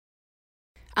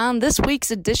On this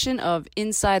week's edition of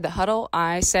Inside the Huddle,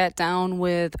 I sat down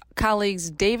with colleagues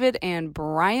David and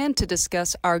Brian to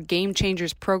discuss our Game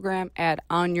Changers program at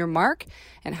On Your Mark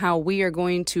and how we are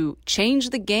going to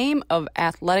change the game of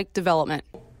athletic development.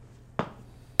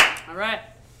 All right.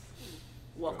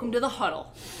 Welcome to the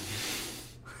Huddle.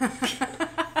 We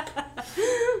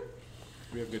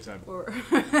have a good time.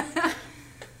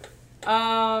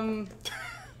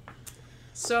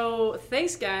 So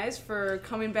thanks, guys, for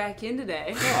coming back in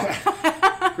today.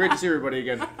 Oh, great to see everybody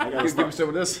again. I gotta give me some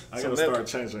of this. I gotta start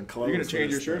changing clothes. You're gonna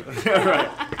change your shirt? Right.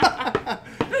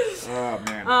 Oh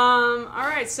man. All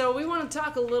right. So we want to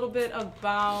talk a little bit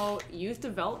about youth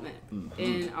development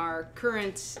in our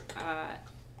current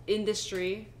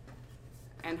industry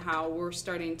and how we're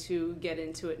starting to get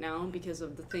into it now because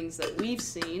of the things that we've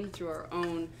seen through our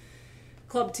own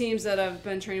club teams that have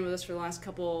been training with us for the last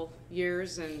couple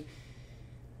years, and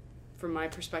from my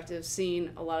perspective, seeing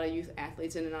a lot of youth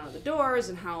athletes in and out of the doors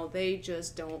and how they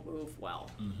just don't move well.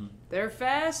 Mm-hmm. They're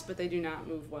fast, but they do not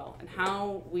move well, and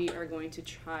how we are going to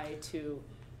try to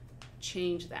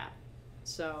change that.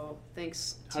 So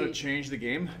thanks How to change the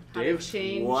game, how Dave? to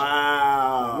change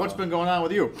Wow. What's been going on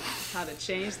with you? how to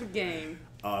change the game.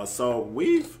 So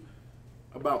we've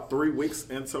about 3 weeks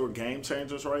into Game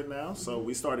Changers right now. So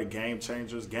we started Game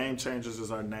Changers. Game Changers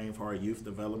is our name for our youth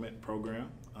development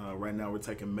program. Right now we're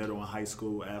taking middle and high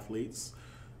school athletes,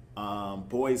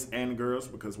 boys and girls,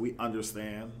 because we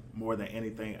understand more than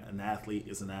anything an athlete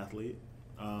is an athlete.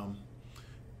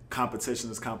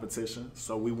 Competition is competition.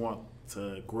 So we want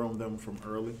to groom them from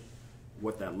early,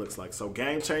 what that looks like. So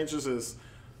Game Changers is,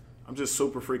 I'm just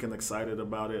super freaking excited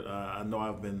about it. I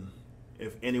know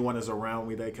if anyone is around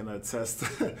me, they can attest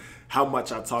how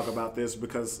much I talk about this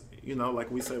because, you know, like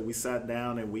we said, we sat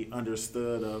down and we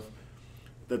understood of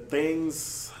the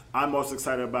things I'm most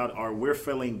excited about are we're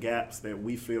filling gaps that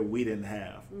we feel we didn't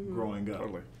have growing up.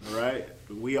 Totally. Right?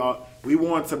 We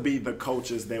want to be the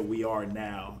coaches that we are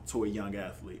now to a young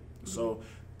athlete. So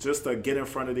just to get in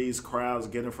front of these crowds,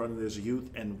 get in front of this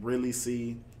youth and really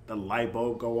see the light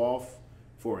bulb go off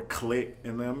for a click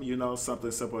in them, you know,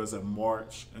 something simple as a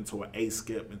march into an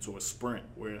A-skip, into a sprint,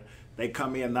 where they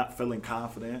come in not feeling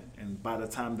confident, and by the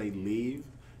time they leave,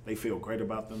 they feel great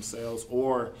about themselves.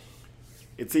 Or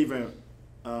it's even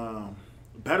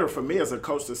better for me as a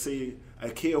coach to see a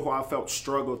kid who I felt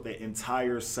struggled the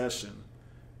entire session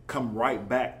come right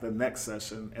back the next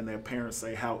session, and their parents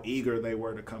say how eager they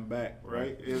were to come back,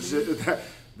 right? It's just,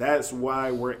 that's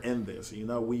why we're in this. You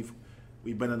know, we've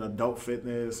been in adult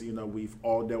fitness, you know, we've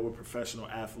all dealt with professional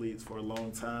athletes for a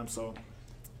long time. So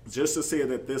just to see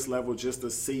it at this level, just to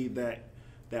see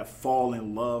that fall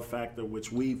in love factor,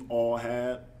 which we've all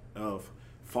had, of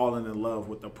falling in love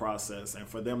with the process, and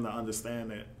for them to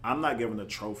understand that I'm not giving a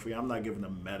trophy, I'm not giving a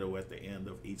medal at the end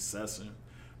of each session,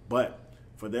 but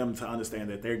for them to understand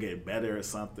that they're getting better at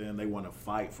something, they want to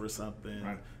fight for something,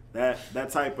 right. That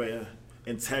type of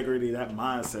integrity, that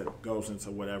mindset goes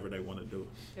into whatever they want to do.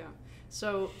 Yeah.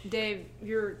 So, Dave,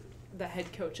 you're the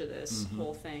head coach of this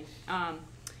whole thing.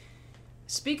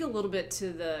 Speak a little bit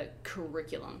to the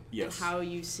curriculum. Yes. And how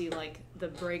you see, like, the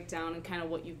breakdown and kind of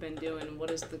what you've been doing, and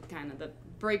what is the kind of the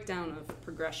breakdown of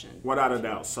progression? Without a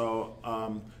doubt. So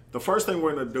the first thing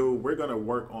we're going to do, we're going to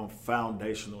work on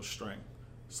foundational strength.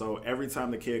 So every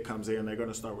time the kid comes in, they're going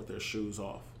to start with their shoes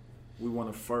off. We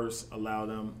want to first allow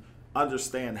them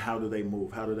understand how do they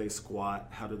move, how do they squat,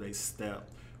 how do they step,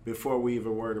 before we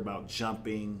even worried about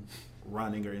jumping,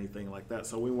 running, or anything like that.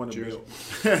 So we want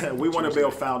to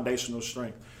build foundational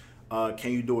strength.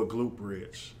 Can you do a glute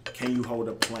bridge? Can you hold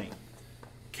a plank?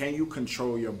 Can you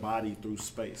control your body through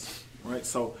space? Right.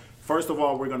 So first of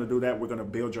all, we're going to do that. We're going to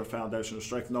build your foundational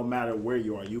strength no matter where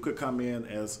you are. You could come in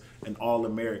as an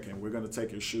All-American. We're going to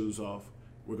take your shoes off.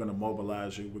 We're going to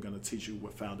mobilize you. We're going to teach you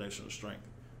what foundational strength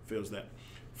feels that.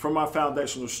 From our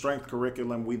foundational strength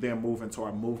curriculum, we then move into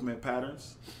our movement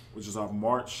patterns, which is our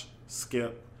march,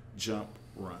 skip, jump,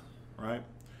 run, right?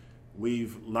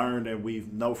 We've learned and we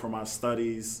know from our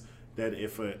studies that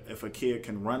if a kid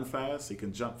can run fast, he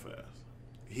can jump fast.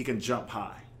 He can jump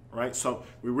high, right? So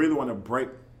we really want to break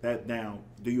that down.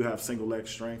 Do you have single leg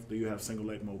strength? Do you have single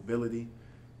leg mobility?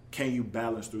 Can you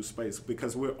balance through space?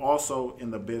 Because we're also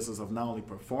in the business of not only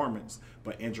performance,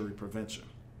 but injury prevention.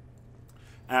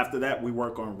 After that, we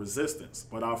work on resistance.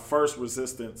 But our first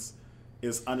resistance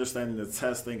is understanding the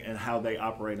testing and how they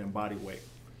operate in body weight.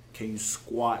 Can you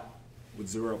squat with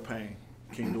zero pain?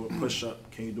 Can you do a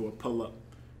push-up? Can you do a pull-up?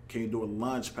 Can you do a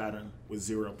lunge pattern with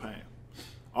zero pain?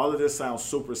 All of this sounds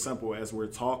super simple as we're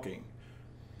talking,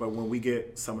 but when we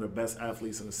get some of the best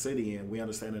athletes in the city in, we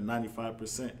understand that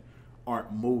 95%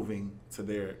 aren't moving to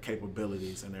their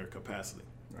capabilities and their capacity.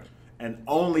 Right. And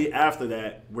only after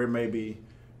that, we're maybe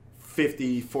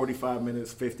 45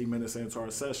 minutes, 50 minutes into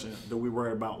our session, do we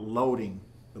worry about loading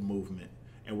the movement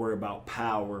and worry about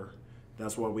power.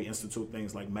 That's why we institute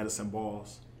things like medicine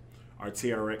balls, our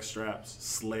TRX straps,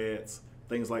 sleds,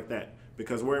 things like that.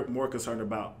 Because we're more concerned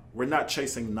about, we're not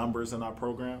chasing numbers in our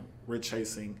program, we're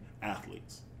chasing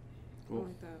athletes. I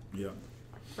like that. Yeah.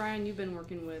 Brian, you've been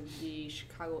working with the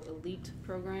Chicago Elite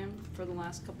program for the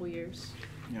last couple years.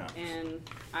 Yeah. And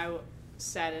I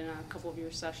sat in a couple of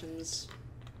your sessions,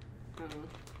 I don't know,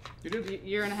 You did? a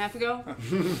year and a half ago.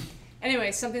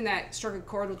 Anyway, something that struck a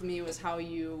chord with me was how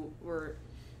you were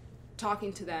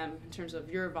talking to them in terms of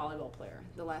you're a volleyball player.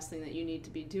 The last thing that you need to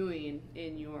be doing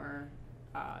in your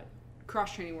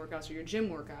cross-training workouts or your gym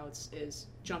workouts is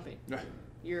jumping. Yeah.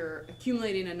 You're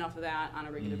accumulating enough of that on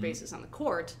a regular basis on the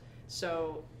court.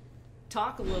 So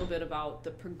talk a little bit about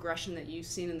the progression that you've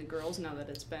seen in the girls now that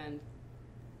it's been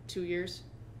 2 years.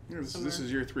 Yeah, this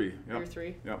is year 3. Yep. Year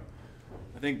 3. Yep.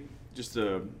 I think just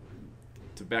to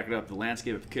back it up, the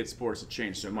landscape of kids sports has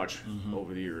changed so much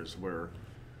over the years. Where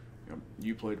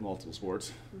you played multiple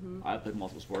sports, I played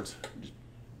multiple sports.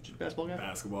 Just basketball guy?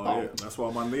 Basketball, Oh. yeah. That's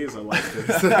why my knees are like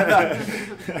this.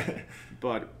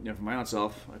 But for my own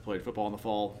self, I played football in the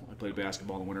fall. I played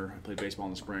basketball in the winter. I played baseball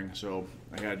in the spring. So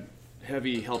I had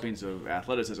heavy helpings of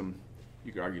athleticism.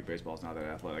 You could argue baseball's not that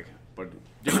athletic, but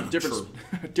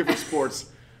different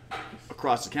sports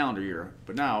across the calendar year.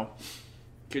 But now,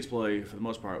 kids play for the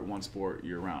most part one sport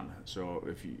year round. So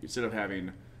if you, instead of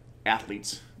having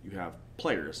athletes, you have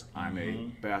players. I'm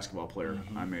a basketball player.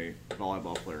 I'm a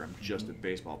volleyball player. I'm just a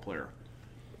baseball player.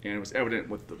 And it was evident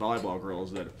with the volleyball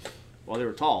girls that while they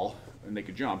were tall and they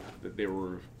could jump, that they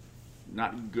were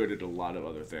not good at a lot of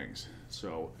other things.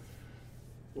 So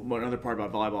one other part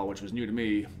about volleyball, which was new to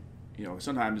me,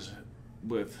 sometimes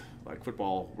with like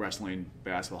football, wrestling,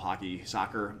 basketball, hockey,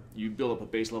 soccer, you build up a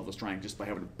base level of strength just by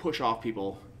having to push off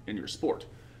people in your sport.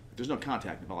 There's no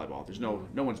contact in volleyball. There's no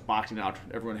one's boxing out.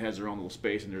 Everyone has their own little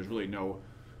space, and there's really no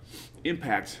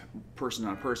impact person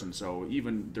on person. So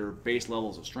even their base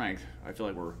levels of strength, I feel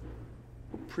like we're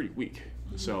pretty weak.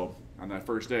 So on that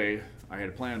first day, I had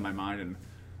a plan in my mind, and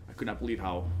I could not believe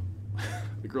how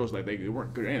the girls, like, they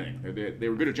weren't good at anything. They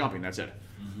were good at jumping. That's it.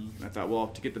 And I thought, well,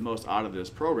 to get the most out of this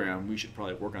program, we should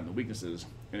probably work on the weaknesses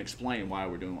and explain why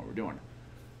we're doing what we're doing.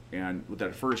 And with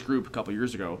that first group a couple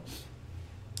years ago,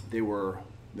 they were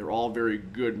all very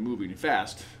good moving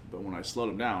fast, but when I slowed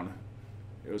them down,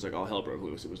 it was like all hell broke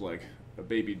loose. It was like a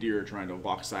baby deer trying to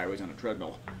walk sideways on a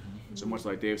treadmill. So much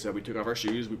like Dave said, we took off our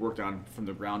shoes, we worked on from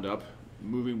the ground up,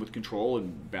 moving with control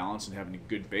and balance and having a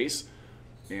good base.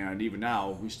 And even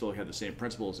now, we still have the same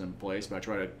principles in place, but I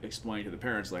try to explain to the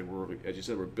parents, like, as you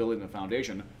said, we're building the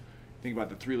foundation. Think about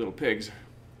the 3 little pigs,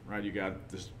 right? You got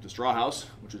the straw house,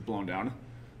 which was blown down,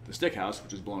 the stick house,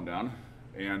 which was blown down,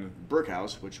 and the brick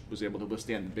house, which was able to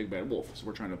withstand the big bad wolf. So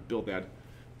we're trying to build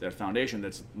that foundation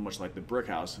that's much like the brick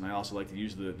house. And I also like to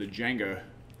use the Jenga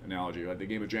analogy, like the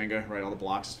game of Jenga, right? All the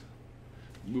blocks,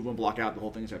 move one block out, the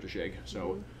whole thing's have to shake.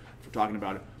 So if we're talking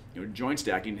about joint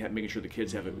stacking, making sure the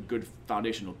kids have a good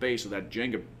foundational base so that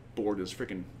Jenga board is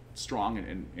freaking strong.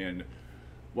 And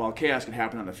while chaos can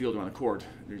happen on the field or on the court,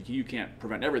 you can't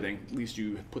prevent everything. At least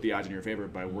you put the odds in your favor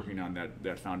by working on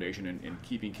that foundation and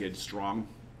keeping kids strong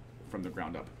from the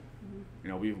ground up.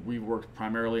 We've worked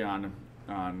primarily on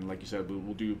like you said,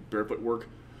 we'll do barefoot work.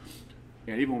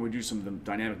 And even when we do some of the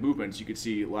dynamic movements, you could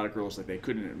see a lot of girls, like, they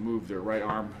couldn't move their right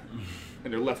arm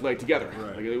and their left leg together.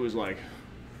 Right.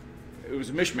 It was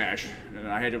a mishmash, and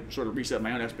I had to sort of reset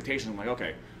my own expectations. I'm like,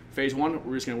 okay, phase 1,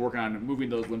 we're just going to work on moving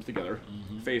those limbs together.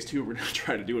 Phase 2, we're going to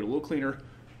try to do it a little cleaner,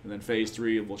 and then phase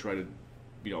 3, we'll try to,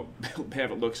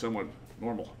 have it look somewhat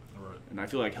normal. Right. And I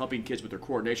feel like helping kids with their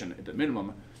coordination, at the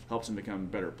minimum, helps them become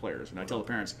better players. And I tell the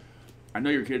parents, I know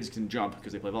your kids can jump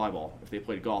because they play volleyball. If they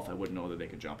played golf, I wouldn't know that they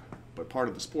could jump. But part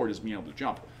of the sport is being able to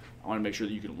jump. I want to make sure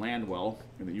that you can land well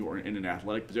and that you are in an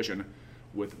athletic position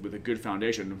with a good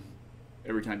foundation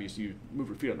every time you move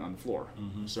your feet on the floor.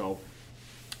 So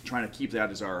trying to keep that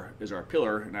as our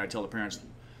pillar. And I tell the parents,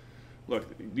 look,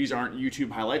 these aren't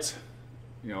YouTube highlights.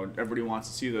 Everybody wants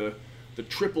to see the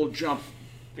triple jump,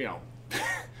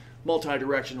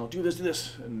 multi-directional, do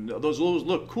this, and those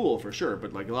look cool for sure,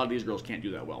 but like a lot of these girls can't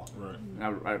do that well. Right.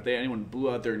 And if anyone blew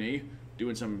out their knee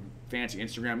doing some fancy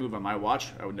Instagram move on my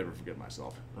watch, I would never forgive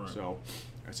myself. Right. So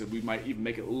I said we might even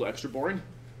make it a little extra boring,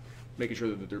 making sure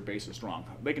that their base is strong.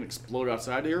 They can explode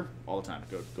outside here all the time.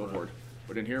 Go Right. for it.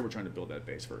 But in here, we're trying to build that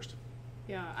base first.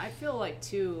 Yeah, I feel like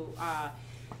too,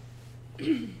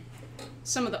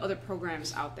 some of the other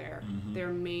programs out there, their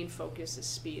main focus is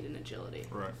speed and agility.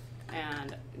 Right.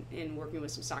 And in working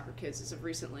with some soccer kids as of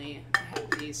recently, I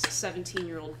had these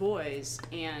 17-year-old boys,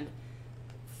 and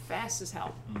fast as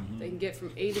hell. They can get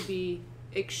from A to B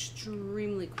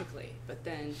extremely quickly, but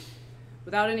then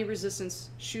without any resistance,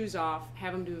 shoes off,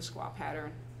 have them do a squat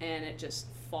pattern, and it just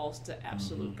falls to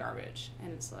absolute garbage.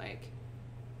 And it's like,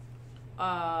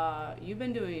 you've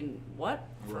been doing what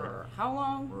for how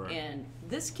long? Right. And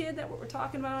this kid that we're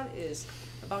talking about is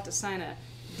about to sign a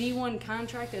D1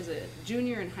 contract as a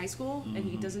junior in high school, and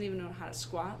he doesn't even know how to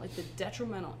squat. Like, the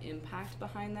detrimental impact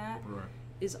behind that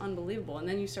is unbelievable. And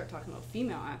then you start talking about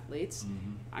female athletes.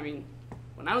 I mean,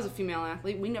 when I was a female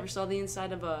athlete, we never saw the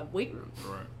inside of a weight room.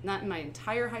 Right. Not in my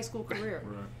entire high school career.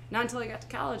 Right. Not until I got to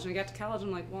college. And I got to college,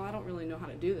 I'm like, well, I don't really know how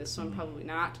to do this, so I'm probably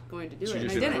not going to do So it. you And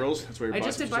just I did didn't. curls? That's why your I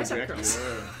just did bicep biceps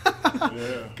curls.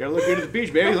 Yeah. Gotta look good at the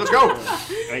beach, baby. Let's go.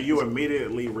 And you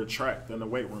immediately retract in the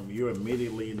weight room. You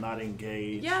immediately not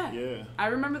engaged. Yeah. Yeah. I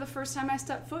remember the first time I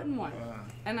stepped foot in one.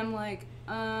 And I'm like,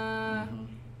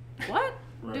 what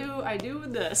do I do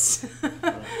with this?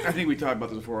 I think we talked about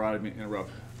this before. I didn't interrupt,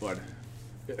 but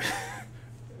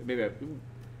maybe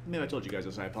I told you guys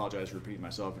this. I apologize for repeating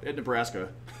myself. At Nebraska,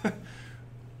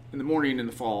 in the morning in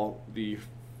the fall, the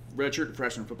redshirt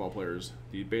freshman football players,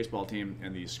 the baseball team,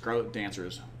 and the Scarlet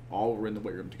Dancers all were in the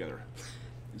weight room together.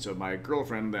 And so my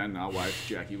girlfriend, then now wife,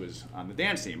 Jackie, was on the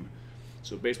dance team.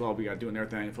 So baseball would be doing their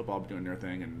thing, football would be doing their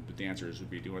thing, and the dancers would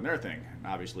be doing their thing. And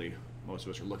obviously, most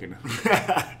of us are looking.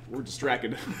 We're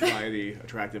distracted by the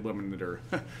attractive women that are,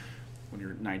 when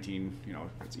you're 19, you know,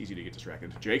 it's easy to get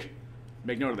distracted. Jake,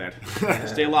 make note of that.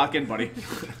 Stay locked in, buddy.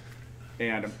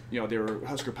 And, you know,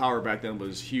 Husker Power back then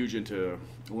was huge into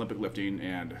Olympic lifting,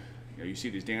 and, you know, you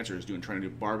see these dancers trying to do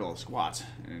barbell squats.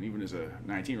 And even as a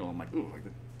 19-year-old, I'm like, ooh,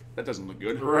 that doesn't look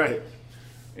good. Right.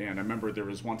 And I remember there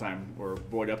was one time where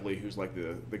Boyd Epley, who's like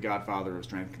the godfather of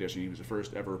strength and conditioning, he was the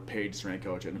first ever paid strength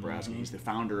coach at Nebraska. He's the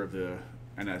founder of the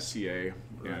NSCA,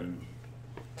 and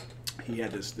he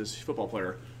had this football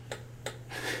player.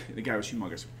 The guy was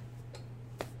humongous,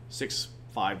 6'5",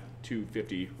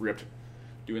 250, ripped,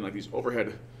 doing like these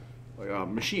overhead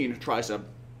machine tricep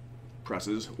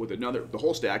presses with the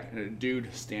whole stack, and a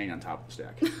dude standing on top of the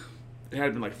stack. It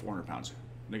had been like 400 pounds.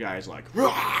 And the guy is like,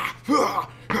 rah, rah,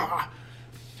 rah.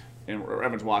 And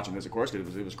Evan's watching this, of course,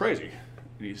 because it was crazy.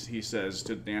 And he says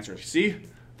to the dancer, see,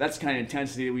 that's the kind of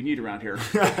intensity that we need around here.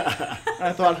 And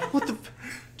I thought,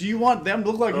 do you want them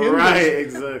to look like him? Right,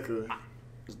 exactly.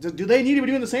 Do they need to be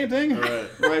doing the same thing?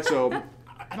 Right. So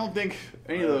I don't think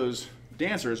any of those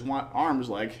dancers want arms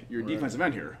like your defensive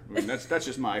end here. I mean, that's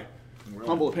just my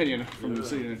humble opinion from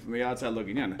the outside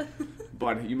looking in.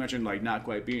 But you mentioned like not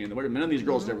quite being in the weight room. None of these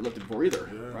girls never lifted before either.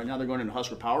 Yeah. Right now they're going into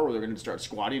Husker Power where they're going to start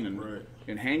squatting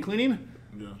and hand cleaning.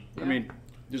 Yeah. I mean,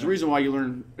 there's a reason why you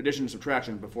learn addition and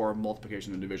subtraction before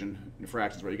multiplication and division and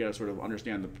fractions, where you got to sort of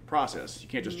understand the process. You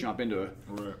can't just jump into it.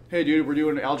 Hey, dude, we're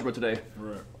doing algebra today.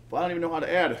 Right. Well, I don't even know how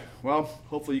to add. Well,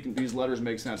 hopefully these letters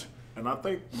make sense. And I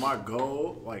think my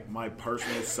goal, like my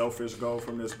personal selfish goal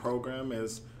from this program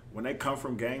is when they come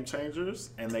from Game Changers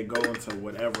and they go into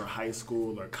whatever high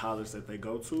school or college that they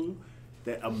go to,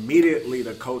 that immediately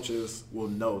the coaches will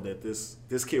know that this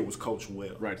kid was coached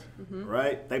well. Right.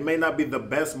 Right? They may not be the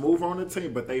best mover on the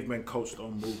team, but they've been coached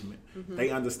on movement. They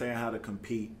understand how to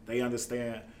compete. They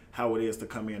understand how it is to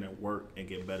come in and work and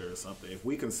get better at something. If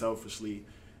we can selfishly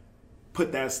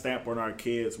put that stamp on our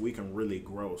kids, we can really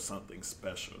grow something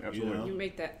special. Absolutely. You know? You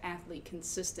make that athlete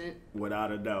consistent.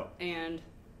 Without a doubt. And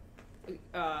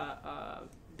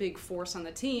big force on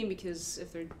the team, because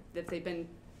if they've been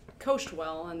coached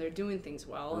well and they're doing things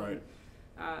well, Right.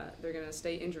 they're going to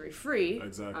stay injury free.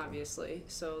 Exactly. Obviously,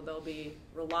 so they'll be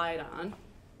relied on.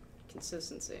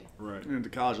 Consistency. Right. And at the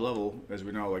college level, as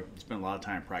we know, like you spend a lot of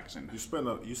time practicing. You spend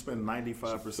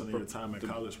 95% of your time at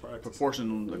college practice.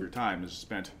 Proportion of your time is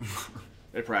spent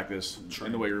at practice,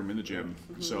 in the weight room, in the gym.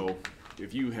 So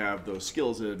if you have those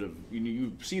skills that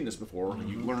you've seen this before,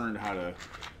 you've learned how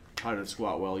to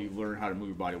squat well, you've learned how to move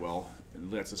your body well, and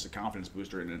that's just a confidence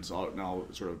booster, and it's all now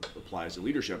sort of applies to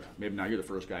leadership. Maybe now you're the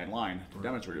first guy in line to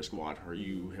demonstrate a squat, or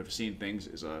you have seen things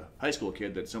as a high school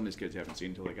kid that some of these kids haven't seen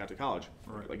until they got to college.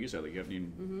 Right. Like you said, like you haven't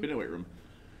even been in a weight room.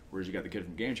 Whereas you got the kid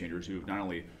from Game Changers who not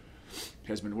only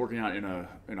has been working out in a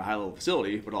high level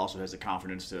facility, but also has the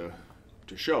confidence to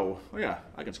show, oh yeah,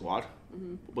 I can squat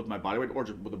with my body weight, or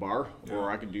just with a bar,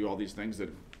 or I can do all these things that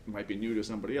might be new to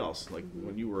somebody else. Like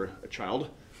when you were a child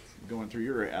going through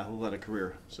your athletic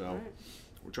career. So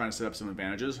we're trying to set up some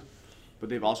advantages, but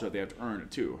they have to earn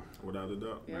it too. Without a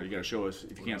doubt. You got to show us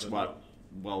if you can't squat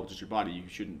well with just your body, you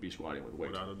shouldn't be squatting with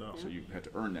weight. Without a doubt. So you have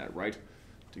to earn that right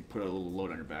to put a little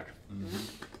load on your back.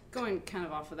 Going kind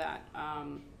of off of that,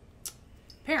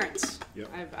 parents. Yep.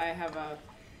 I have a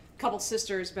couple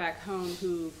sisters back home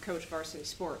who coach varsity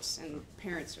sports, and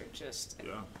parents are just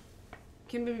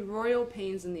can be royal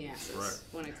pains in the asses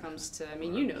when it comes to. I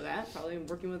mean, you know that probably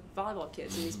working with volleyball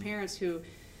kids and these parents who.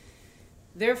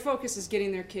 Their focus is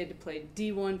getting their kid to play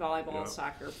D1 volleyball,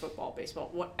 soccer, football, baseball,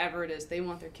 whatever it is. They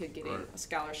want their kid getting a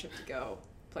scholarship to go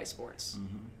play sports.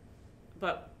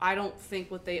 But I don't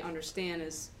think what they understand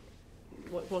is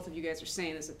what both of you guys are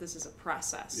saying is that this is a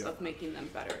process of making them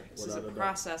better. This is a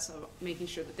process of making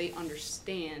sure that they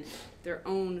understand their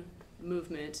own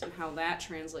movement and how that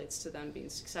translates to them being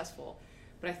successful.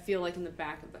 But I feel like in the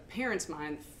back of the parent's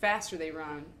mind, the faster they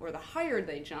run or the higher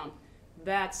they jump,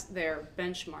 that's their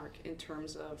benchmark in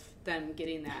terms of them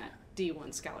getting that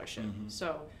D1 scholarship.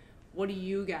 So what do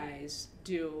you guys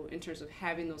do in terms of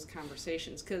having those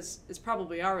conversations? Because it's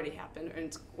probably already happened,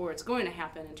 or it's going to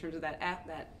happen in terms of that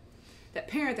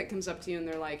parent that comes up to you and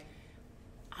they're like,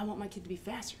 I want my kid to be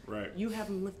faster. You have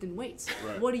them lifting weights.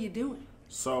 What are you doing?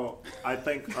 So I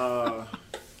think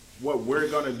what we're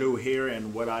going to do here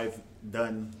and what I've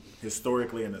done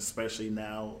historically and especially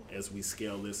now as we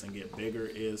scale this and get bigger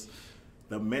is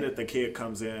the minute the kid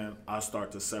comes in, I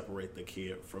start to separate the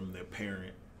kid from their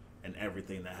parent and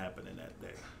everything that happened in that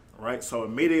day, right? So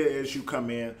immediately as you come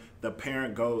in, the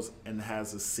parent goes and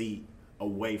has a seat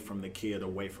away from the kid,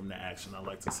 away from the action, I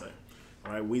like to say.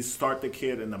 All right, we start the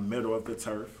kid in the middle of the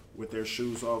turf with their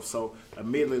shoes off. So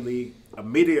immediately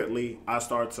I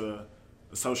start to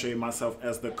associate myself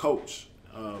as the coach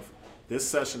of this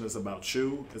session is about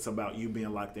you. It's about you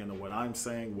being locked into what I'm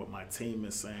saying, what my team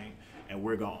is saying, and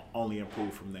we're going to only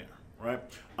improve from there, right?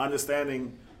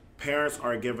 Understanding parents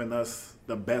are giving us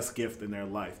the best gift in their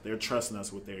life. They're trusting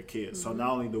us with their kids. So not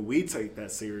only do we take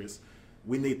that serious,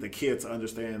 we need the kid to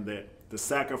understand that the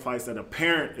sacrifice that a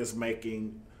parent is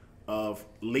making of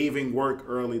leaving work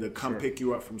early to come pick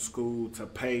you up from school, to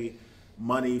pay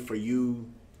money for you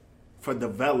for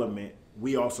development,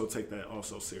 we also take that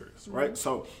also serious, right?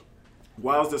 So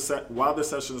while the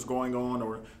session is going on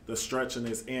or the stretching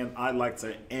is in, I like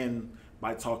to end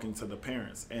by talking to the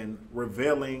parents and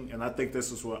revealing, and I think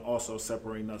this is what also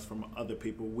separates us from other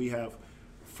people. We have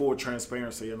full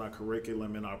transparency in our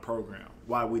curriculum, in our program,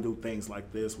 why we do things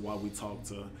like this, why we talk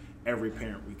to every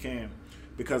parent we can.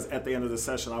 Because at the end of the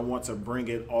session, I want to bring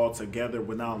it all together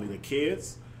with not only the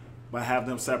kids, but have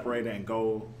them separated and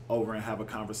go over and have a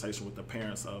conversation with the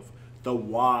parents of the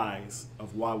whys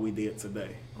of why we did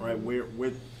today, right?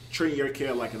 We're treating your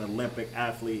kid like an Olympic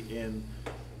athlete, and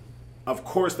of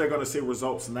course they're going to see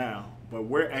results now, but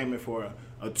we're aiming for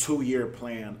a 2-year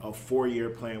plan, a 4-year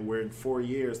plan, where in 4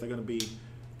 years they're going to be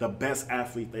the best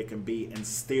athlete they can be and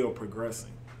still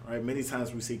progressing, right? Many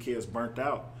times we see kids burnt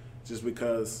out just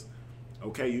because,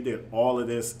 okay, you did all of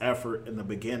this effort in the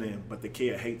beginning, but the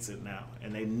kid hates it now,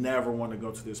 and they never want to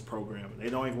go to this program. They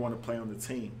don't even want to play on the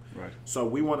team. Right. So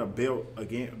we want to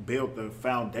build the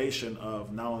foundation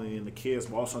of not only in the kids,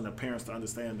 but also in the parents to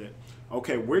understand that,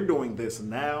 okay, we're doing this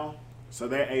now, so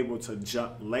they're able to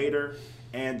jump later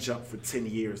and jump for 10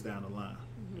 years down the line,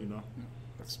 you know?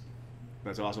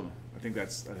 That's awesome. I think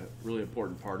that's a really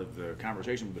important part of the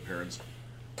conversation with the parents.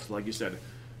 So like you said,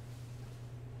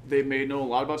 they may know a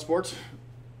lot about sports,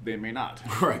 they may not.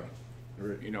 Right.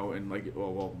 You know, and like,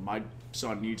 well, my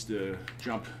son needs to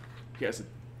jump, he has to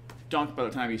dunk by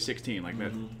the time he's 16. Like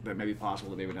that may be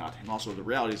possible, but maybe not. And also the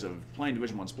realities of playing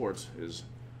Division I sports is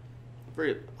a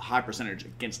very high percentage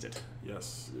against it.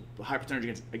 Yes. A high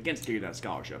percentage against getting that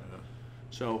scholarship. Yeah.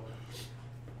 So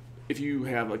if you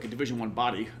have like a Division I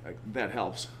body, that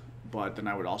helps. But then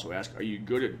I would also ask, are you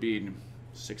good at being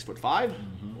 6'5",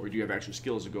 or do you have actual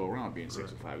skills to go around being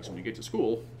 6'5"? Because when you get to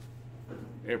school,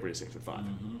 everybody's 6'5".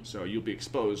 So you'll be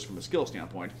exposed from a skill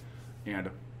standpoint, and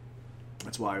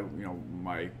that's why, you know,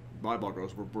 my volleyball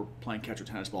girls, we're playing catch with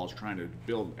tennis balls, trying to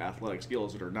build athletic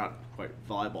skills that are not quite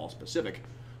volleyball specific.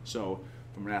 So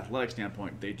from an athletic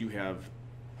standpoint, they do have,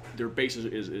 their base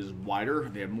is wider.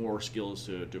 They have more skills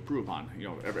to improve upon. You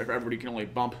know, if everybody can only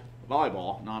bump a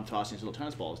volleyball, now I'm tossing these little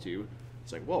tennis balls to you.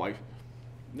 It's like, well, I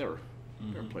never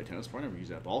played tennis before. I never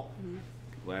used that ball.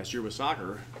 Last year with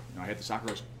soccer, you know, I had the soccer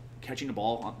girls catching the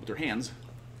ball with their hands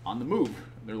on the move.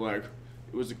 They're like,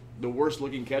 it was the worst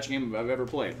looking catch game I've ever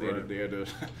played. They had to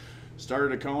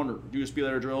start at a cone or do a speed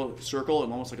ladder drill, circle,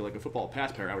 and almost like a football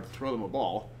pass pair, I would throw them a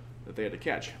ball that they had to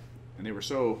catch. And they were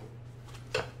so,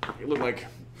 it looked like,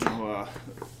 you know,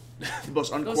 the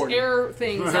most uncoordinated. Those air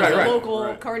things at the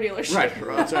local car dealership.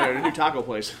 Right, outside a new taco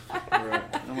place.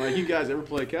 I'm like, you guys ever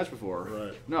played catch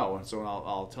before? No. And so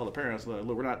I'll tell the parents, look,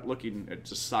 we're not looking at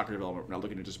just soccer development. We're not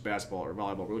looking at just basketball or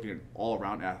volleyball. We're looking at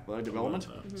all-around athletic development.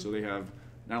 So they have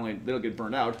not only they'll get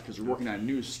burned out because they're working on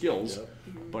new skills,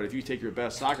 but if you take your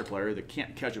best soccer player that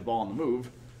can't catch a ball on the move,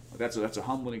 that's a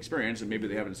humbling experience that maybe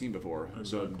they haven't seen before.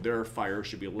 So their fire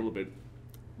should be a little bit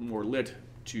more lit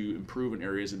to improve in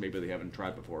areas that maybe they haven't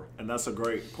tried before. And that's a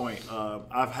great point.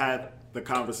 I've had the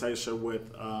conversation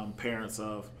with parents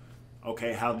of,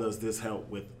 okay, how does this help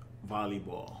with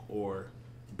volleyball or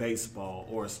baseball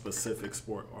or a specific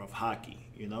sport or of hockey,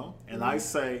 you know? And I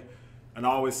say, and I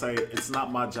always say, it's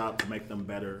not my job to make them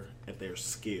better at their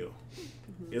skill.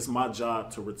 It's my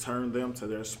job to return them to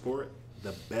their sport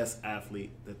the best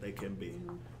athlete that they can be,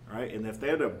 right? And if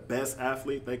they're the best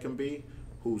athlete they can be,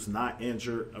 who's not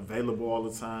injured, available all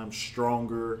the time,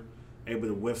 stronger, able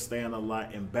to withstand a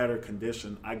lot, in better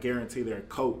condition, I guarantee their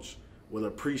coach will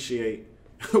appreciate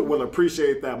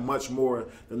that much more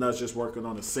than us just working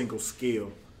on a single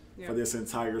skill for this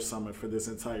entire summer, for this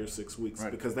entire 6 weeks.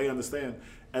 Right. Because they understand,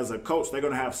 as a coach, they're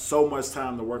going to have so much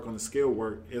time to work on the skill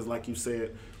work. It's like you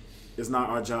said, it's not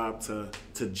our job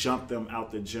to jump them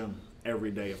out the gym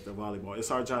every day if they're volleyball. It's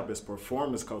our job as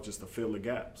performance coaches to fill the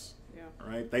gaps.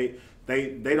 Right?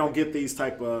 They don't get these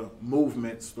type of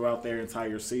movements throughout their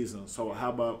entire season. So how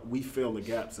about we fill the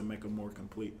gaps and make them more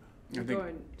complete? Go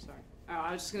ahead. Sorry.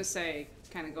 I was just going to say,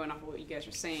 kind of going off of what you guys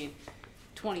are saying,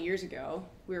 20 years ago,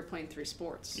 we were playing 3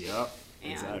 sports. Yep,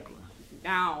 and exactly.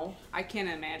 Now, I can't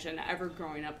imagine ever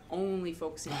growing up only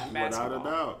focusing on basketball. Without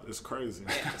a doubt. It's crazy.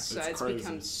 Yeah, so it's crazy.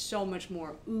 become so much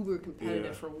more uber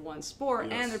competitive for one sport,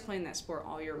 and they're playing that sport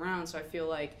all year round. So I feel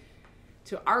like,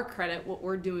 to our credit, what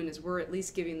we're doing is we're at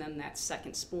least giving them that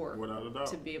second sport Without a doubt.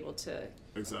 to be able to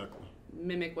Exactly.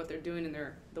 mimic what they're doing in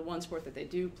the one sport that they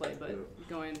do play. But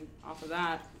going off of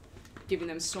that, giving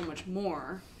them so much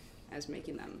more as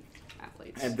making them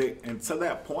athletes. And to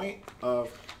that point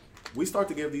of, we start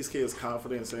to give these kids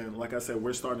confidence, and like I said,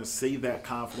 we're starting to see that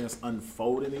confidence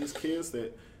unfold in these kids,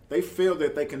 that they feel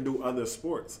that they can do other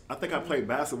sports. I think I played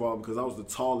basketball because I was the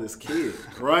tallest kid,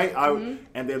 right?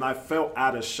 And then I felt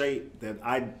out of shape that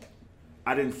I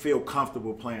didn't feel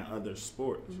comfortable playing other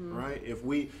sports, right? If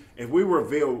we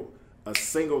reveal a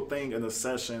single thing in a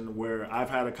session where I've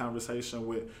had a conversation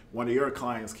with one of your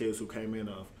clients' kids who came in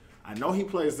of, I know he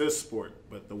plays this sport,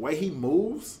 but the way he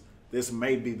moves, this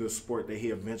may be the sport that he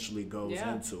eventually goes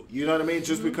into. You know what I mean?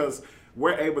 Just because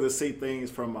we're able to see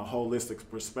things from a holistic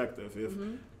perspective.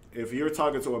 If you're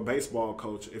talking to a baseball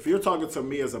coach, if you're talking to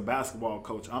me as a basketball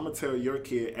coach, I'm going to tell your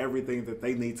kid everything that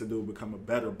they need to do to become a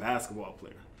better basketball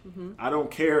player. I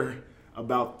don't care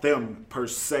about them per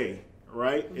se,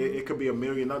 right? It could be a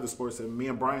million other sports. And me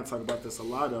and Brian talk about this a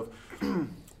lot of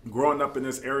growing up in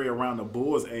this area around the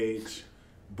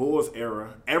Bulls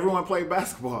era, everyone played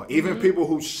basketball, even people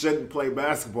who shouldn't play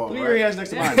basketball. Look right? where he has next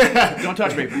to mine. Don't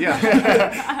touch me.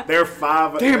 Yeah. They're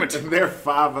 5. Damn it. They're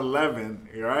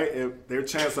 5'11", right? Their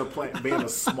chance of being a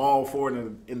small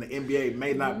forward in the NBA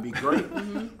may not be great,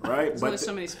 right? There's only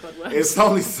so many Spud Wells. It's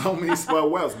only so many Spud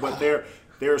Wells, but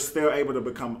they're still able to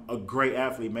become a great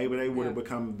athlete. Maybe they would have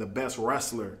become the best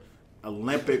wrestler,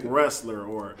 Olympic wrestler,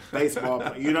 or baseball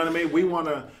player. You know what I mean? We want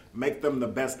to make them the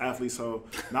best athletes, so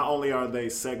not only are they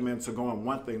segmented to go on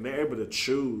one thing, they're able to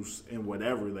choose in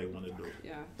whatever they want to do.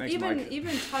 Yeah. Thanks, Mike.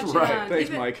 Even touching Right. on... Thanks,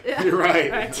 Mike. You're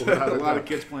right. A lot of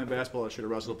kids playing basketball that should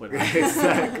have wrestled played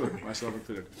Exactly. myself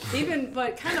included.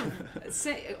 But kind of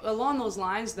along those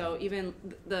lines, though,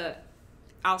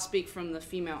 I'll speak from the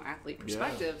female athlete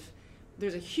perspective.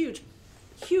 There's a huge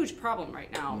problem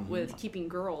right now with keeping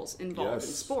girls involved in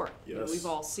sport. You know, we've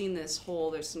all seen this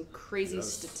there's some crazy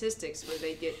statistics where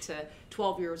they get to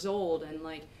 12 years old and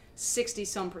like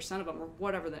 60% of them, or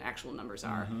whatever the actual numbers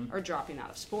are dropping out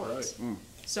of sports. Right.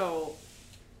 So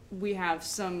we have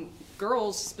some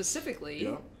girls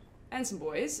specifically and some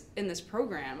boys in this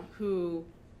program who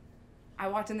I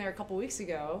walked in there a couple weeks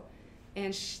ago,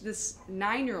 and this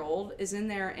 9-year-old is in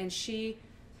there, and she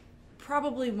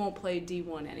probably won't play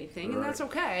D1 anything, and that's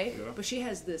okay. But she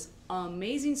has this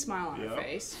amazing smile on her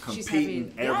face. She's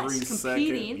Competing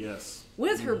competing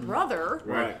with her brother,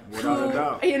 right? Without a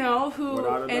doubt. You know,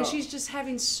 Without a doubt. she's just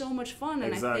having so much fun.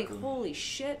 And I think, holy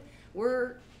shit,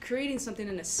 we're creating something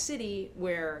in a city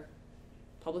where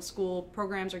public school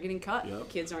programs are getting cut.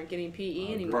 Kids aren't getting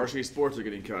PE anymore. Varsity sports are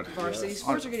getting cut. Varsity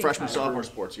sports are getting Freshman, cut. sophomore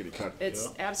sports are getting cut. It's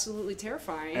absolutely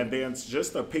terrifying. And then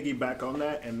just to piggyback on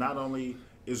that, and not only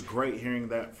is great hearing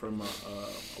that from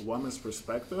a woman's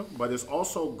perspective, but it's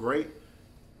also great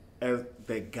as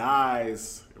the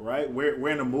guys, right? We're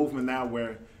in a movement now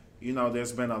where, you know,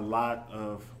 there's been a lot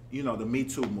of, you know, the Me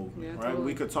Too movement, right? Totally.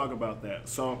 We could talk about that.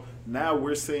 So now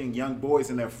we're seeing young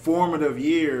boys in their formative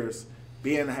years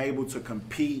being able to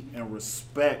compete and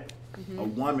respect a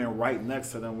woman right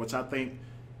next to them, which I think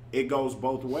it goes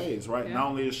both ways, right? Yeah. Not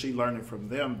only is she learning from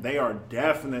them, they are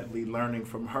definitely learning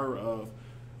from her of,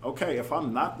 okay, if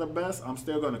I'm not the best, I'm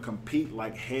still going to compete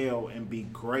like hell and be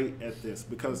great at this.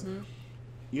 Because,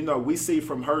 you know, we see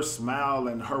from her smile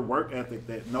and her work ethic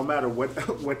that no matter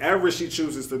whatever she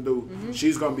chooses to do,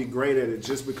 she's going to be great at it,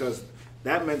 just because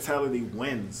that mentality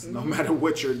wins no matter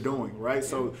what you're doing, right? Yeah.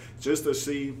 So just to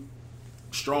see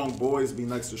strong boys be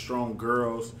next to strong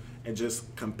girls and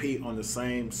just compete on the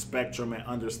same spectrum and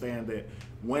understand that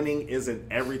winning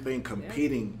isn't everything,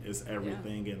 competing is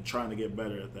everything, and trying to get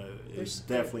better at that is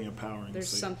definitely empowering. There's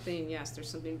something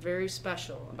very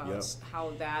special about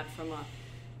how that, from a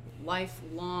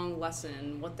lifelong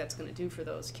lesson, what that's going to do for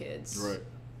those kids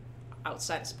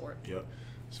outside of sport. Yep.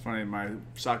 It's funny, in my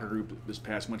soccer group this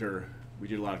past winter, we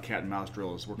did a lot of cat and mouse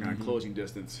drills, working on closing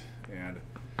distance, and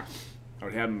I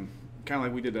would have them kind of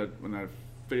like we did that when I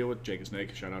video with Jake and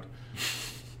Snake, shout out,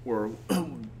 where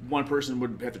one person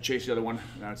would have to chase the other one.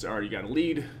 That's all right. You got to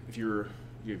lead. If you're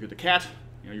the cat,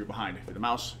 you're behind. If you're the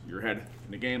mouse, you're ahead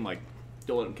in the game. Like,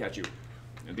 don't let them catch you.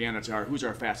 At the end, it's who's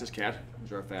our fastest cat,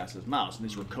 who's our fastest mouse, and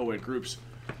these were co-ed groups.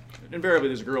 Invariably,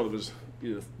 there's a girl that was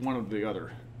either one or the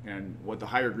other. And what the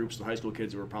higher groups, the high school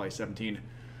kids who were probably 17,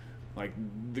 like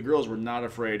the girls were not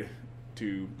afraid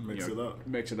to mix it up,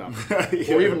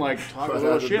 Yeah. or even like talk a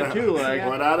little shit too. Like,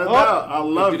 without a doubt, I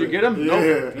love it. Did you get him? Yeah.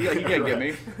 Nope. He can't get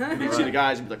me. And you'd see the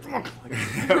guys and be like, fuck.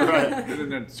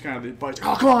 And then it's kind of the boys,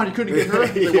 oh, come on, you couldn't get her.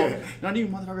 Like, well, none of you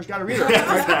motherfuckers got her either.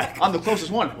 Right? I'm the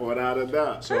closest one. Without a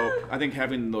doubt. So I think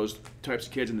having those types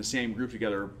of kids in the same group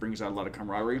together brings out a lot of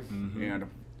camaraderie, and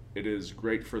it is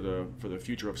great for the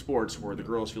future of sports, where the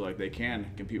girls feel like they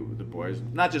can compete with the boys,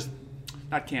 not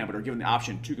can, but are given the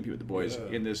option to compete with the boys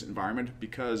in this environment,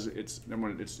 because it's number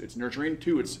one, it's nurturing.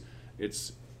 Two, it's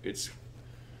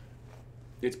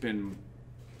been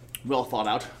well thought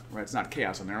out, right? It's not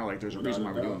chaos in there. Like, there's a reason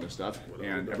why we're doing this stuff,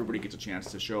 and everybody gets a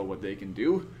chance to show what they can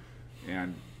do.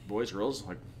 And boys, girls,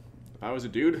 like, if I was a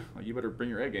dude, like, you better bring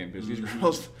your A game, because these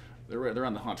girls, they're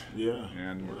on the hunt. Yeah.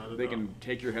 And they can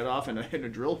take your head off in a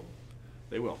drill.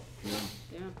 They will.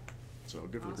 Yeah. So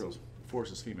good for the girls.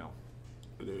 Force is female.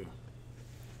 It is.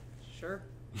 Sure.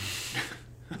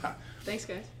 Thanks,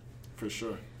 guys. For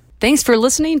sure. Thanks for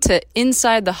listening to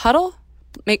Inside the Huddle.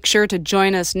 Make sure to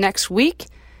join us next week.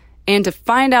 And to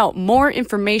find out more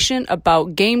information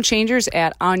about Game Changers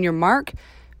at On Your Mark,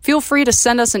 feel free to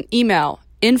send us an email,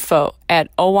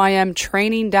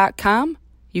 info@oymtraining.com.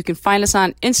 You can find us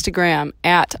on Instagram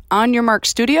at On Your Mark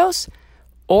Studios,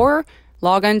 or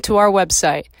log on to our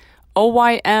website,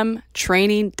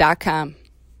 oymtraining.com.